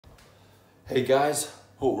Hey guys,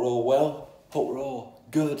 hope we're all well, hope we're all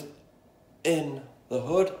good in the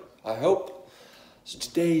hood, I hope. So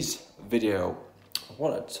today's video I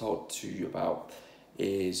want to talk to you about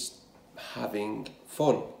is having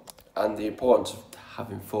fun and the importance of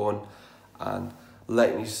having fun and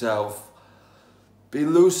letting yourself be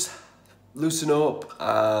loosen up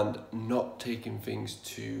and not taking things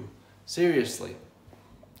too seriously.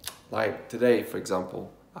 Like today, for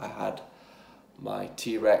example, I had my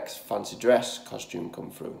T-Rex fancy dress costume come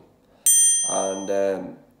through,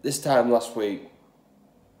 and this time last week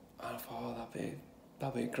I thought, oh,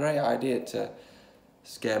 that'd be a great idea to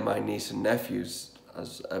scare my niece and nephews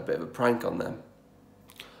as a bit of a prank on them,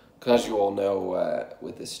 because as you all know,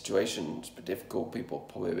 with the situation it's been difficult, people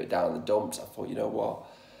are probably a bit down in the dumps. I thought, you know what,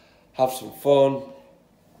 have some fun,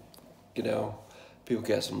 you know, people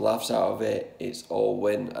get some laughs out of it, it's all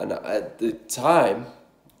win. And at the time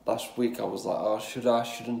last week I was like, oh, should I,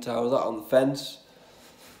 shouldn't I? I was like on the fence.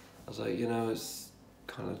 I was like, you know, it's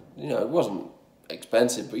kind of, you know, it wasn't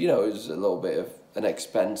expensive, but you know, it was a little bit of an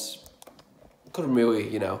expense. Couldn't really,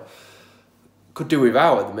 you know, could do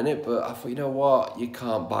without at the minute, but I thought, you know what, you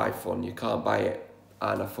can't buy fun, you can't buy it.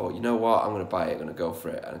 And I thought, you know what, I'm going to buy it, I'm going to go for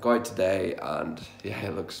it. And I got it today, and yeah,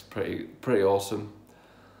 it looks pretty awesome.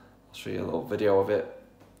 I'll show you a little video of it.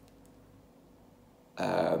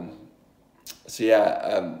 So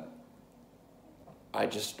yeah, I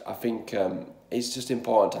think it's just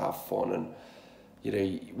important to have fun, and you know,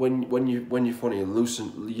 when you're funny, you're loose,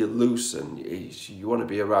 and you want to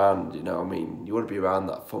be around. You know what I mean? You want to be around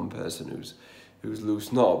that fun person who's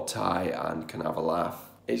loose, not uptight, and can have a laugh.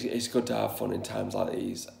 It's good to have fun in times like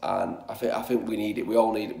these, and I think we need it. We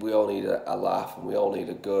all need a laugh, and we all need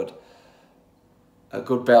a good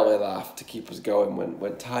belly laugh to keep us going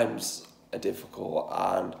when times are difficult,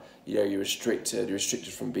 and you know, you're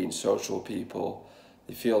restricted from being social with people.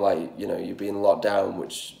 You feel like, you know, you're being locked down,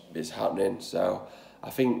 which is happening. So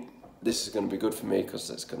I think this is going to be good for me, because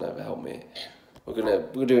it's going to help me. We're gonna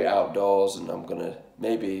do it outdoors, and I'm gonna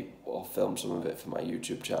maybe I'll film some of it for my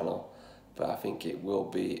YouTube channel. But I think it will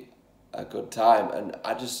be a good time, and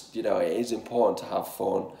I just, you know, it is important to have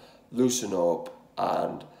fun, loosen up,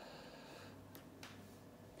 and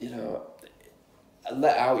you know,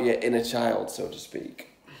 let out your inner child, so to speak.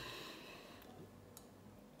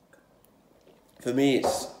 For me,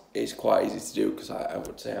 it's quite easy to do, because I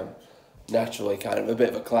would say I'm naturally kind of a bit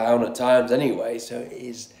of a clown at times anyway, so it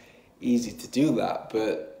is easy to do that.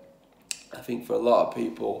 But I think for a lot of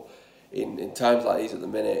people, in times like these at the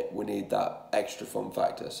minute, we need that extra fun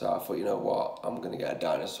factor. So I thought, you know what, I'm going to get a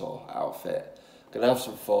dinosaur outfit, I'm going to have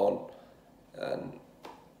some fun, and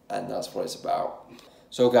that's what it's about.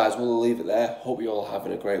 So guys, we'll leave it there. Hope you're all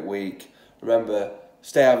having a great week. Remember,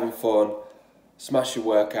 stay having fun, smash your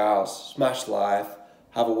workouts, smash life,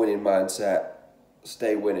 have a winning mindset,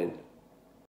 stay winning.